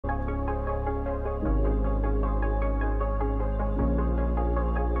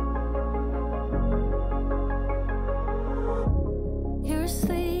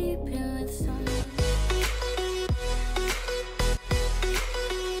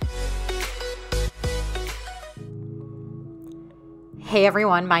Hey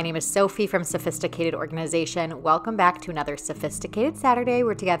everyone, my name is Sophie from Sophisticated Organization. Welcome back to another Sophisticated Saturday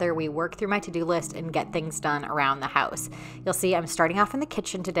where together we work through my to-do list and get things done around the house. You'll see I'm starting off in the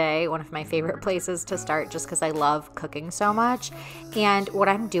kitchen today, one of my favorite places to start just because I love cooking so much. And what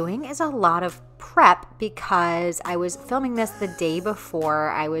I'm doing is a lot of prep because I was filming this the day before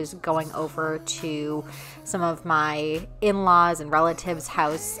I was going over to some of my in-laws and relatives'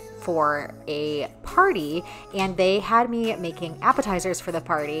 house for a party, and they had me making appetizers for the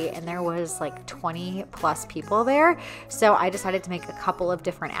party, and there was like 20 plus people there. So I decided to make a couple of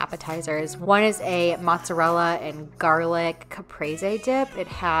different appetizers. One is a mozzarella and garlic caprese dip. It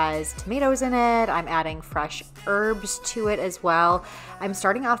has tomatoes in it. I'm adding fresh herbs to it as well. I'm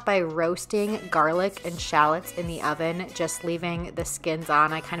starting off by roasting garlic and shallots in the oven, just leaving the skins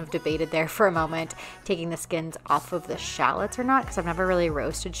on. I kind of debated there for a moment, taking the skins off of the shallots or not, because I've never really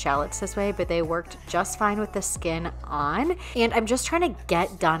roasted shallots this way, but they worked just fine with the skin on. And I'm just trying to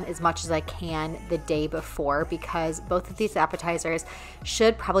get done as much as I can the day before because both of these appetizers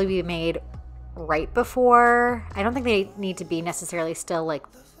should probably be made right before. I don't think they need to be necessarily still like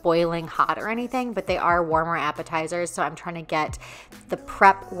boiling hot or anything, but they are warmer appetizers. So I'm trying to get the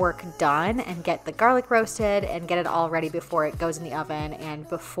prep work done and get the garlic roasted and get it all ready before it goes in the oven and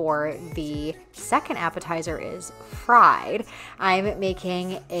before the second appetizer is fried. I'm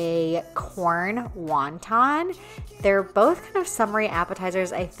making a corn wonton. They're both kind of summery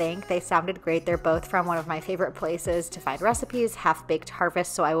appetizers, I think. They sounded great. They're both from one of my favorite places to find recipes, Half Baked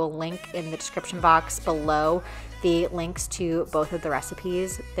Harvest. So I will link in the description box below the links to both of the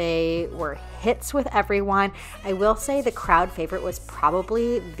recipes. They were hits with everyone. I will say the crowd favorite was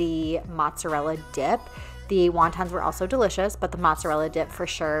probably the mozzarella dip. The wontons were also delicious, but the mozzarella dip for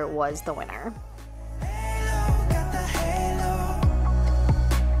sure was the winner.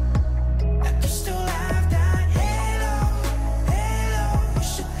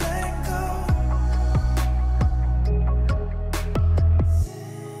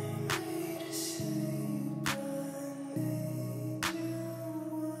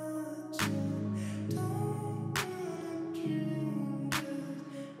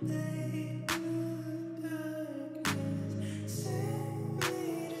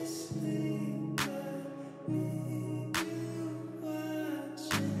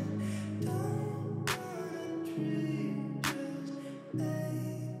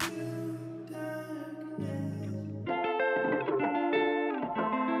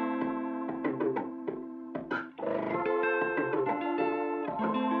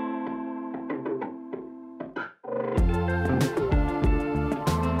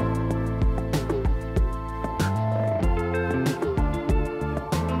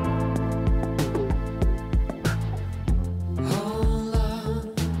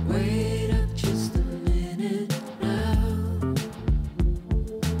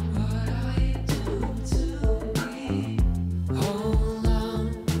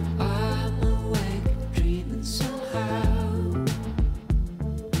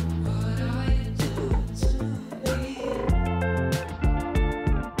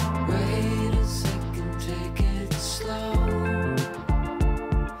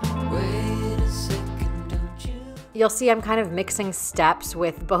 You'll see I'm kind of mixing steps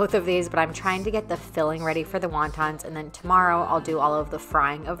with both of these, but I'm trying to get the filling ready for the wontons, and then tomorrow I'll do all of the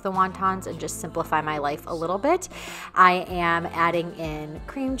frying of the wontons and just simplify my life a little bit. I am adding in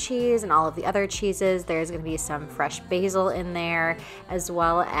cream cheese and all of the other cheeses. There's going to be some fresh basil in there, as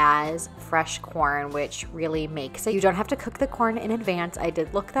well as fresh corn, which really makes it. You don't have to cook the corn in advance. I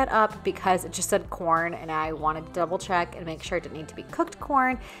did look that up because it just said corn, and I wanted to double check and make sure it didn't need to be cooked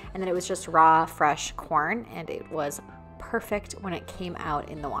corn, and then it was just raw, fresh corn, and it was perfect when it came out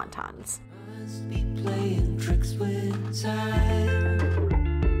in the wontons. Must be playing tricks with time.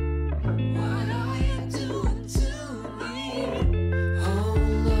 What are you doing to me?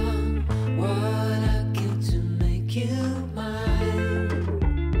 Hold on, what I give to make you mine.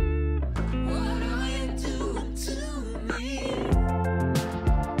 What are you doing to me?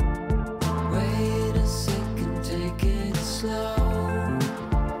 Wait a second, take it slow.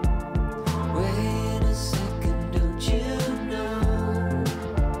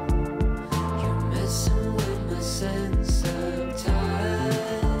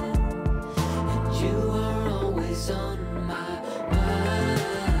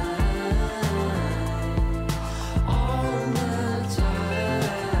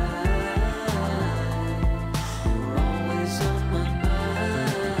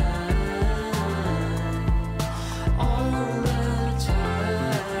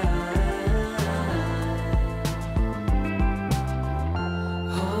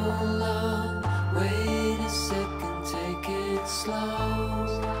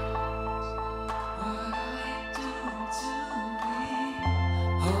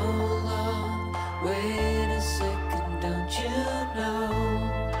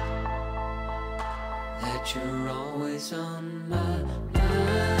 but you're always on my mind.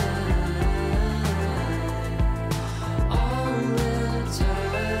 All the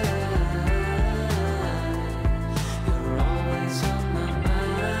time, you're always on my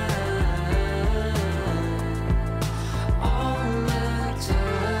mind. All the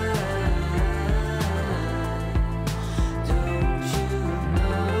time, don't you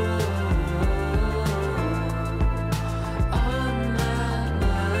know? On my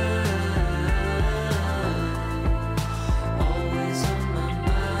always on my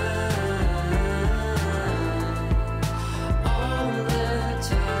mind, all the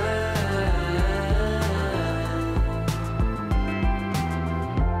time.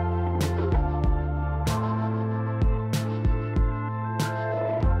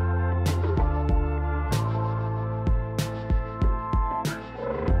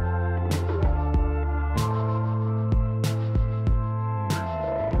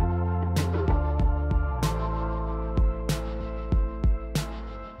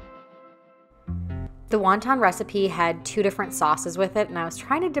 The wonton recipe had 2 different sauces with it, and I was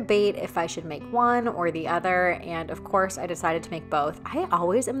trying to debate if I should make one or the other, and of course I decided to make both. I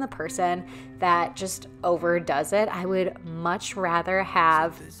always am the person that just overdoes it. I would much rather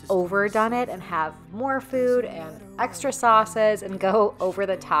have overdone it and have more food and extra sauces and go over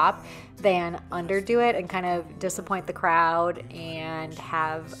the top than underdo it and kind of disappoint the crowd and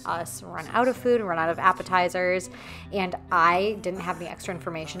have us run out of food and run out of appetizers. And I didn't have any extra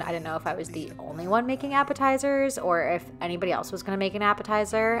information. I didn't know if I was the only one making appetizers or if anybody else was going to make an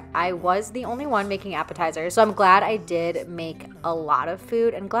appetizer. I was the only one making appetizers, so I'm glad I did make a lot of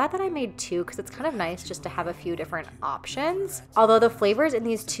food and glad that I made 2 because it's kind of nice just to have a few different options. Although the flavors in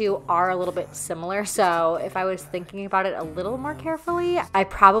these 2 are a little bit similar, so if I was thinking about it a little more carefully, I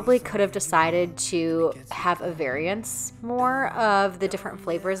probably could have decided to have a variance more of the different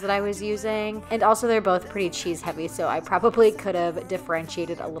flavors that I was using. And also they're both pretty cheese heavy, so I probably could have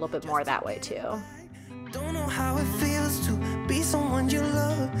differentiated a little bit more that way too. Don't know how it feels to be someone you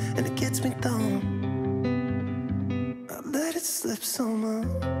love, and it gets me down. I let it slip somehow.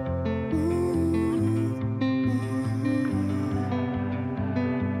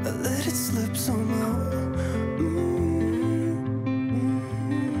 I let it slip somehow.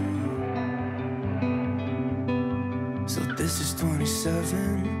 So this is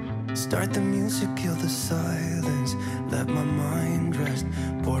 27. Start the music, kill the silence. Let my mind rest.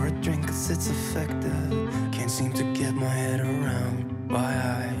 Pour a drink cause it's effective. Can't seem to get my head around why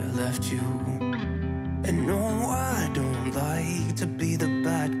I left you. And no, I don't like to be the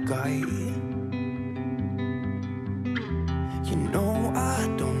bad guy. You know I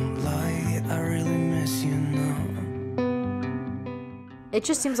don't lie, I really miss you now. It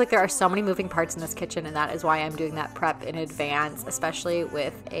just seems like there are so many moving parts in this kitchen, and that is why I'm doing that prep in advance, especially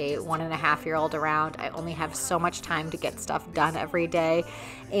with a 1.5-year-old around. I only have so much time to get stuff done every day.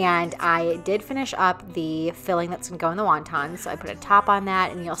 And I did finish up the filling that's going to go in the wontons. So I put a top on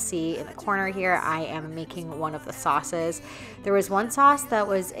that, and you'll see in the corner here, I am making one of the sauces. There was one sauce that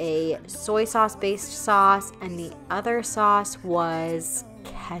was a soy sauce based sauce, and the other sauce was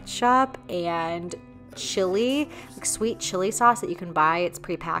ketchup and chili, like sweet chili sauce that you can buy. It's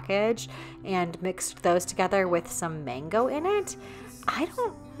prepackaged, and mixed those together with some mango in it. I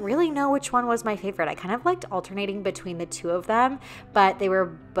don't really know which one was my favorite. I kind of liked alternating between the 2 of them, but they were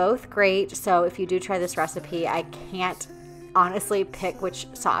both great. So if you do try this recipe, I can't honestly pick which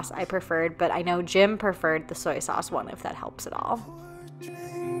sauce I preferred, but I know Jim preferred the soy sauce one, if that helps at all.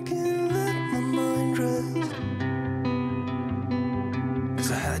 Drinking, let my mind rest.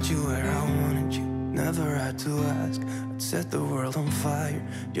 'Cause I had you where I wanted you. Never had to ask. I'd set the world on fire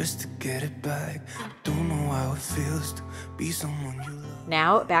just to get it back. Don't know how it feels to be someone you love.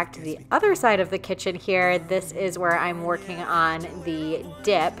 Now back to the other side of the kitchen here. This is where I'm working on the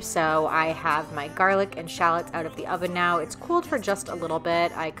dip. So I have my garlic and shallots out of the oven now. It's cooled for just a little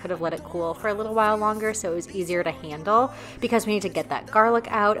bit. I could have let it cool for a little while longer so it was easier to handle, because we need to get that garlic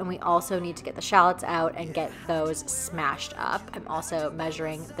out, and we also need to get the shallots out and get those smashed up. I'm also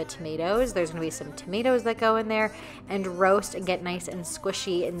measuring the tomatoes. There's going to be some tomatoes that go in there and roast and get nice and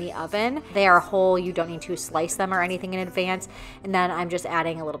squishy in the oven. They are whole. You don't need to slice them or anything in advance. And then I'm just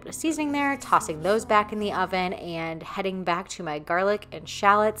adding a little bit of seasoning there, tossing those back in the oven, and heading back to my garlic and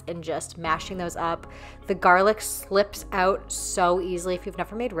shallots and just mashing those up The garlic slips out so easily. If you've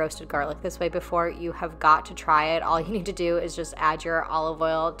never made roasted garlic this way before, you have got to try it. All you need to do is just add your olive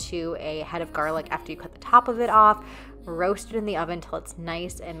oil to a head of garlic after you cut the top of it off. Roast it in the oven till it's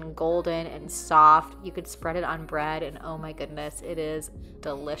nice and golden and soft. You could spread it on bread, and oh my goodness, it is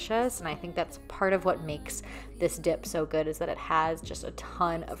delicious. And I think that's part of what makes this dip so good, is that it has just a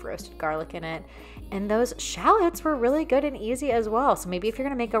ton of roasted garlic in it. And those shallots were really good and easy as well. So maybe if you're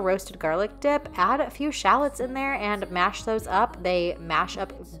gonna make a roasted garlic dip, add a few shallots in there and mash those up. They mash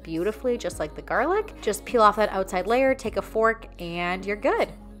up beautifully, just like the garlic. Just peel off that outside layer, take a fork, and you're good.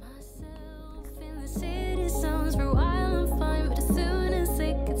 In the city sounds for a while I'm fine, but as soon as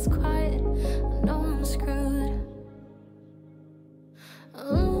it gets quiet, I know I'm screwed.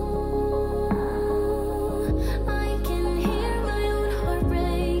 Ooh, I can hear my own heart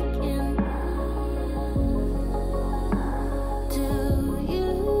breaking. Do you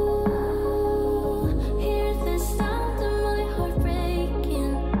hear the sound of my heart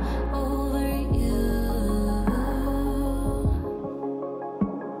breaking over you?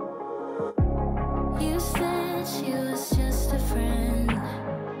 You said she was just a friend.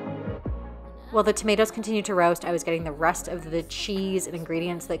 While the tomatoes continued to roast, I was getting the rest of the cheese and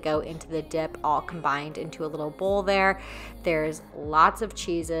ingredients that go into the dip all combined into a little bowl there. There's lots of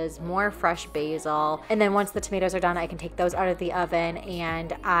cheeses, more fresh basil, and then once the tomatoes are done, I can take those out of the oven,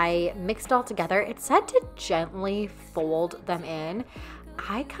 and I mixed it all together. It said to gently fold them in.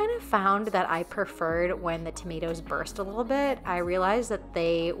 I kind of found that I preferred when the tomatoes burst a little bit. I realized that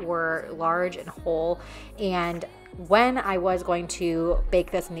they were large and whole, and when I was going to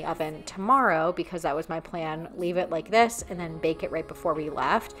bake this in the oven tomorrow, because that was my plan, leave it like this and then bake it right before we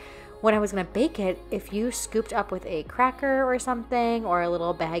left. When I was gonna bake it, if you scooped up with a cracker or something, or a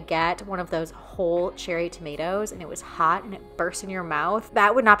little baguette, one of those whole cherry tomatoes, and it was hot and it burst in your mouth,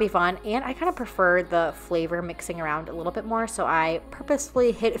 that would not be fun. And I kind of prefer the flavor mixing around a little bit more, so I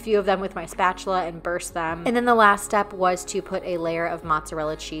purposefully hit a few of them with my spatula and burst them. And then the last step was to put a layer of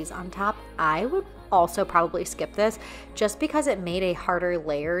mozzarella cheese on top. I would also probably skip this just because it made a harder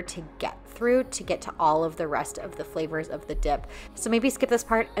layer to get through to get to all of the rest of the flavors of the dip. So maybe skip this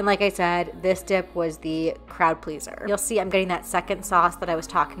part. And like I said, this dip was the crowd pleaser. You'll see I'm getting that second sauce that I was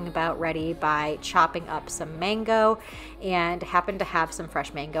talking about ready by chopping up some mango, and happened to have some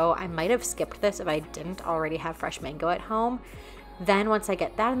fresh mango. I might have skipped this if I didn't already have fresh mango at home. Then once I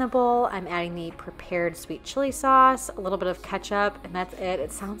get that in the bowl, I'm adding the prepared sweet chili sauce, a little bit of ketchup, and that's it.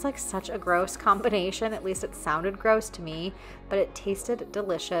 It sounds like such a gross combination. At least it sounded gross to me, but it tasted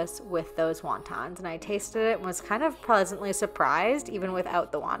delicious with those wontons. And I tasted it and was kind of pleasantly surprised even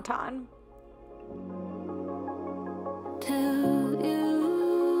without the wonton. Do you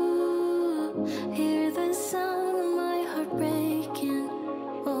hear the sound of my heart breaking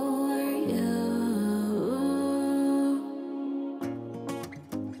over you?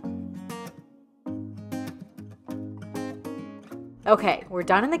 Okay, we're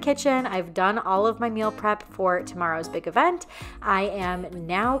done in the kitchen. I've done all of my meal prep for tomorrow's big event. I am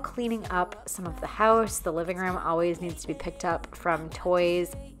now cleaning up some of the house. The living room always needs to be picked up from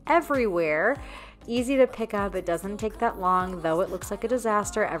toys everywhere. Easy to pick up. It doesn't take that long, though it looks like a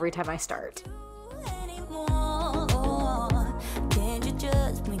disaster every time I start. Anymore. Can't you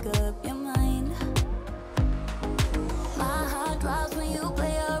just make up your mind? My heart drops when you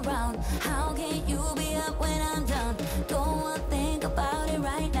play around. How can you be up when I'm down? Don't wanna think about it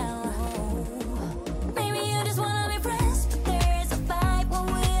right now. Maybe you just wanna be friends, but there's a fight when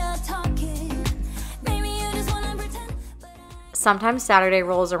we are talking. Maybe you just wanna pretend, but Sometimes Saturday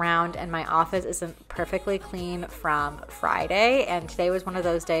rolls around and my office isn't perfectly clean from Friday, and today was one of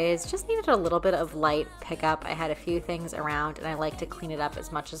those days. Just needed a little bit of light pickup. I had a few things around, and I like to clean it up as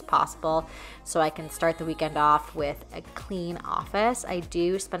much as possible so I can start the weekend off with a clean office. I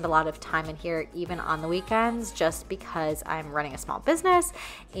do spend a lot of time in here even on the weekends, just because I'm running a small business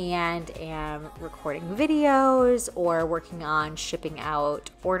and am recording videos or working on shipping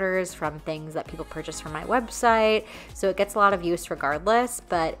out orders from things that people purchase from my website. So it gets a lot of use regardless,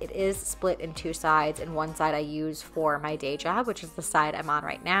 but it is split in two sides, and one side I use for my day job, which is the side I'm on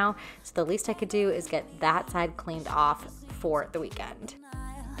right now. So the least I could do is get that side cleaned off for the weekend.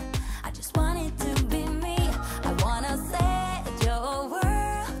 I just want it to be me. I wanna set your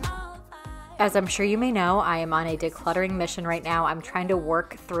world on fire. As I'm sure you may know, I am on a decluttering mission right now. I'm trying to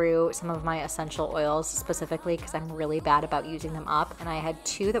work through some of my essential oils specifically because I'm really bad about using them up, and I had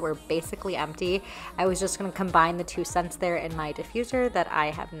 2 that were basically empty. I was just going to combine the 2 scents there in my diffuser that I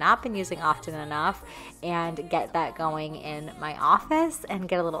have not been using often enough and get that going in my office and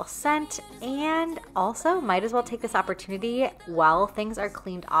get a little scent, and also might as well take this opportunity while things are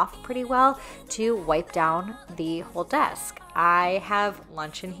cleaned off pretty well to wipe down the whole desk. I have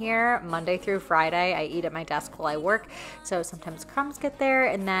lunch in here Monday through Friday. I eat at my desk while I work, so sometimes crumbs get there,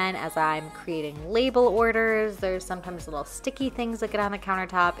 and then as I'm creating label orders, there's sometimes little sticky things that get on the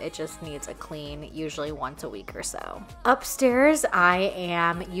countertop. It just needs a clean, usually once a week or so. Upstairs, I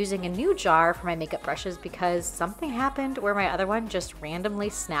am using a new jar for my makeup brushes because something happened where my other one just randomly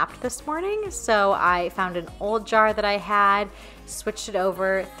snapped this morning, so I found an old jar that I had, switched it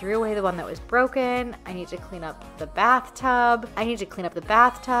over, threw away the one that was broken. I need to clean up the bathtub.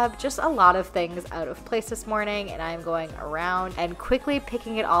 Just a lot of things out of place this morning, and I'm going around and quickly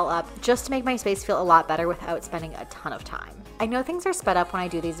picking it all up just to make my space feel a lot better without spending a ton of time. I know things are sped up when I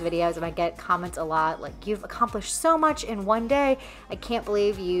do these videos, and I get comments a lot like, you've accomplished so much in one day. I can't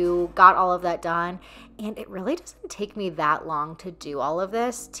believe you got all of that done. And it really doesn't take me that long to do all of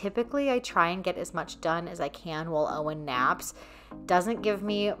this. Typically, I try and get as much done as I can while Owen naps. Doesn't give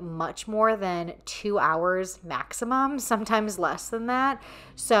me much more than 2 hours maximum, sometimes less than that.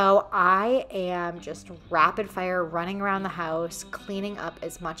 So I am just rapid fire running around the house, cleaning up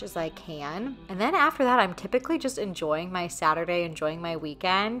as much as I can. And then after that, I'm typically just enjoying my Saturday, enjoying my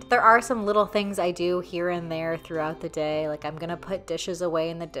weekend. There are some little things I do here and there throughout the day, like I'm gonna put dishes away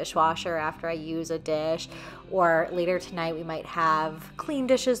in the dishwasher after I use a dish, or later tonight we might have clean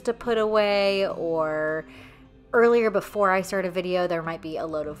dishes to put away, or earlier before I start a video, there might be a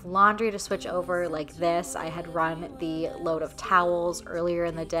load of laundry to switch over like this. I had run the load of towels earlier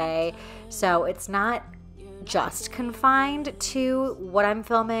in the day, so it's not just confined to what I'm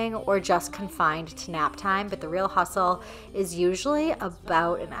filming or just confined to nap time, but the real hustle is usually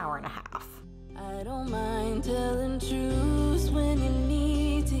about an hour and a half. I don't mind telling truths when you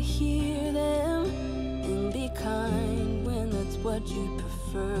need to hear them, and be kind when that's what you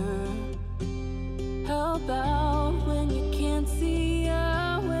prefer. How about when you can't see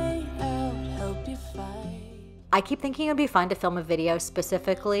a way out, help you fight? I keep thinking it would be fun to film a video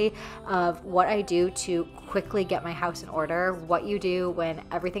specifically of what I do to quickly get my house in order, what you do when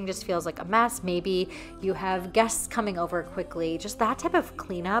everything just feels like a mess. Maybe you have guests coming over quickly, just that type of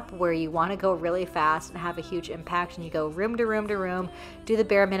cleanup where you want to go really fast and have a huge impact, and you go room to room to room, do the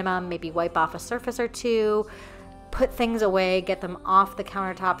bare minimum, maybe wipe off a surface or two, put things away, get them off the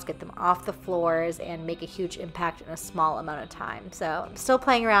countertops, get them off the floors, and make a huge impact in a small amount of time. So I'm still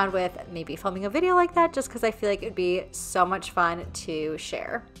playing around with maybe filming a video like that just because I feel like it would be so much fun to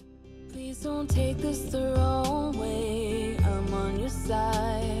share. Please don't take this the wrong way. I'm on your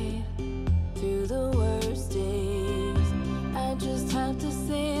side through the worst days. I just have to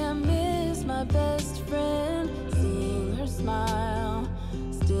say I miss my best friend, seeing her smile.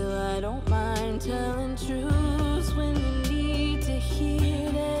 Still, I don't mind telling truths when you need to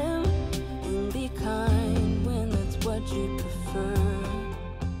hear them, and be kind when that's what you prefer.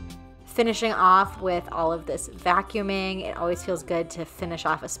 Finishing off with all of this vacuuming, it always feels good to finish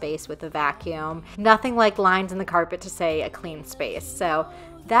off a space with a vacuum. Nothing like lines in the carpet to say a clean space. So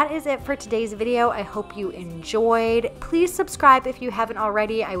that is it for today's video. I hope you enjoyed. Please subscribe if you haven't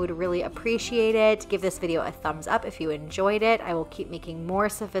already. I would really appreciate it. Give this video a thumbs up if you enjoyed it. I will keep making more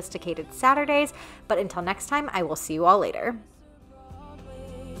sophisticated Saturdays, but until next time, I will see you all later.